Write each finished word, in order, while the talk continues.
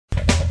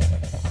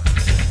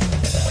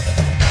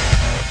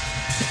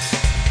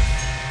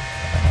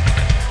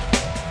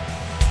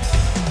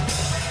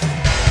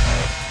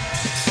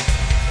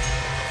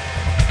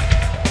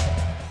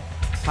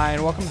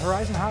Welcome to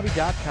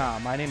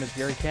HorizonHobby.com. My name is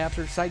Gary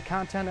Capser, site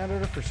content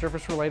editor for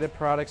surface-related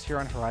products here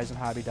on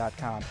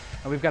HorizonHobby.com.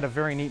 And we've got a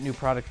very neat new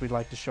product we'd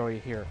like to show you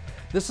here.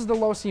 This is the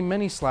Losi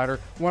Mini Slider,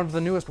 one of the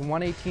newest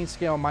 1/18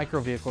 scale micro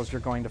vehicles you're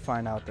going to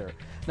find out there.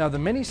 Now the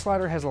Mini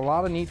Slider has a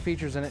lot of neat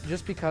features in it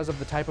just because of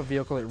the type of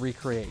vehicle it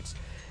recreates.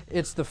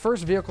 It's the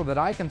first vehicle that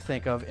I can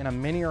think of in a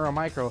mini or a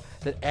micro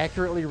that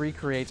accurately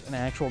recreates an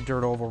actual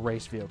dirt oval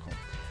race vehicle.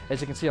 As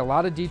you can see, a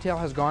lot of detail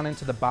has gone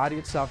into the body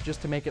itself just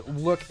to make it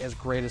look as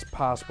great as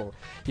possible.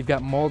 You've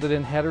got molded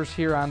in headers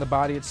here on the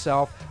body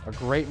itself, a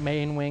great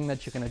main wing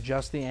that you can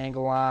adjust the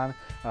angle on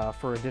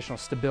for additional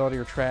stability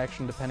or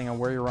traction depending on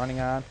where you're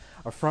running on,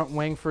 a front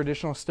wing for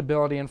additional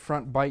stability and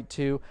front bite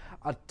too,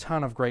 a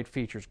ton of great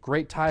features.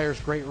 Great tires,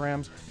 great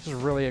rims. This is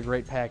really a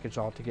great package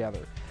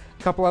altogether.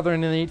 A couple other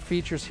neat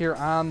features here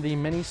on the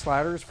Mini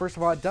Sliders. First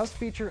of all, it does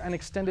feature an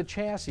extended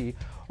chassis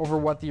over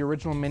what the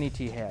original Mini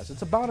T has.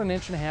 It's about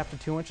 1.5 to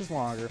 2 inches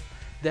longer.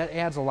 That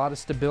adds a lot of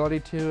stability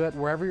to it.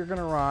 Wherever you're going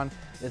to run,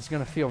 it's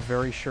going to feel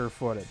very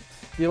sure-footed.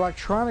 The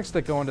electronics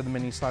that go into the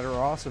Mini Slider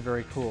are also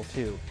very cool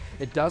too.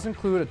 It does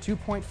include a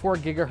 2.4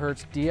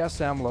 gigahertz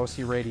DSM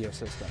Losi radio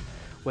system.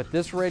 With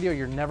this radio,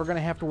 you're never going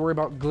to have to worry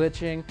about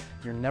glitching.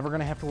 You're never going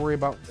to have to worry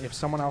about if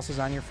someone else is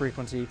on your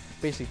frequency.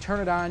 Basically,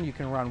 turn it on. You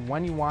can run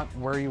when you want,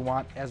 where you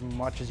want, as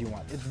much as you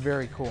want. It's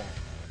very cool.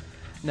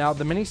 Now,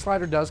 the Mini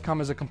Slider does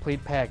come as a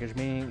complete package,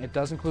 meaning it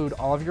does include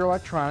all of your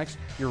electronics,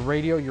 your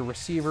radio, your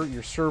receiver,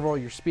 your servo,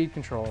 your speed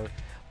controller,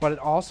 but it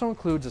also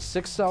includes a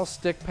 6-cell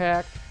stick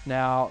pack.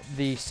 Now,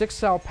 the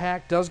 6-cell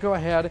pack does go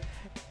ahead,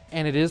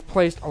 and it is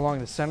placed along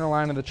the center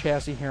line of the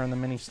chassis here in the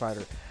Mini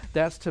Slider.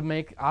 That's to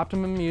make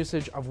optimum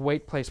usage of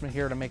weight placement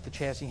here to make the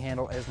chassis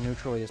handle as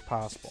neutrally as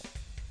possible.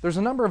 There's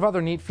a number of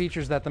other neat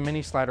features that the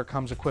Mini Slider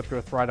comes equipped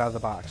with right out of the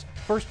box.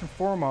 First and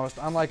foremost,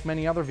 unlike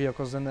many other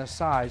vehicles in this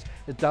size,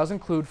 it does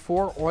include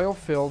 4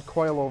 oil-filled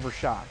coilover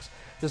shocks.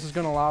 This is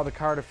going to allow the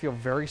car to feel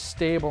very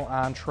stable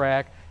on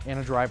track, in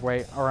a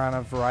driveway, or on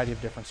a variety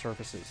of different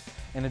surfaces.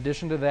 In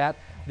addition to that,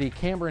 the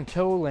camber and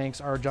toe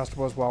links are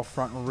adjustable as well,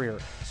 front and rear.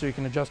 So you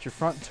can adjust your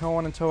front toe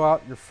in and toe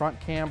out, your front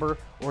camber,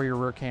 or your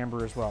rear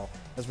camber as well.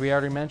 As we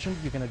already mentioned,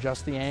 you can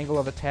adjust the angle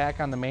of attack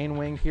on the main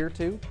wing here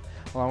too,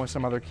 along with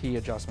some other key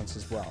adjustments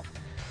as well.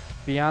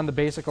 Beyond the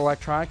basic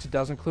electronics, it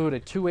does include a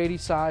 280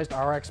 sized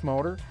RX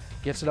motor.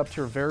 Gets it up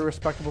to a very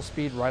respectable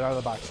speed right out of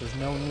the box. There's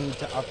no need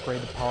to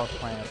upgrade the power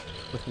plant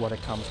with what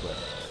it comes with.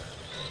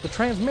 The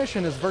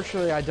transmission is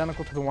virtually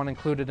identical to the one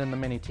included in the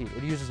Mini T.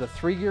 It uses a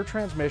 3-gear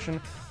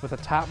transmission with a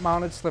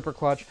top-mounted slipper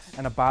clutch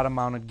and a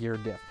bottom-mounted gear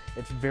diff.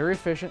 It's very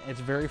efficient, it's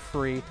very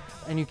free,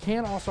 and you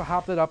can also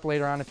hop it up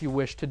later on if you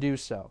wish to do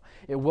so.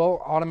 It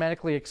will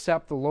automatically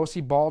accept the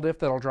Losi ball diff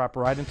that'll drop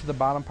right into the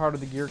bottom part of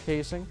the gear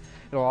casing.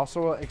 It'll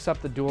also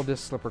accept the dual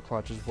disc slipper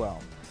clutch as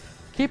well.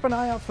 Keep an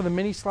eye out for the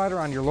Mini Slider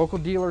on your local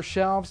dealer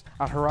shelves,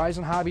 on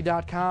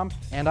HorizonHobby.com,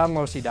 and on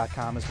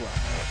Losi.com as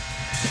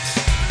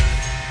well.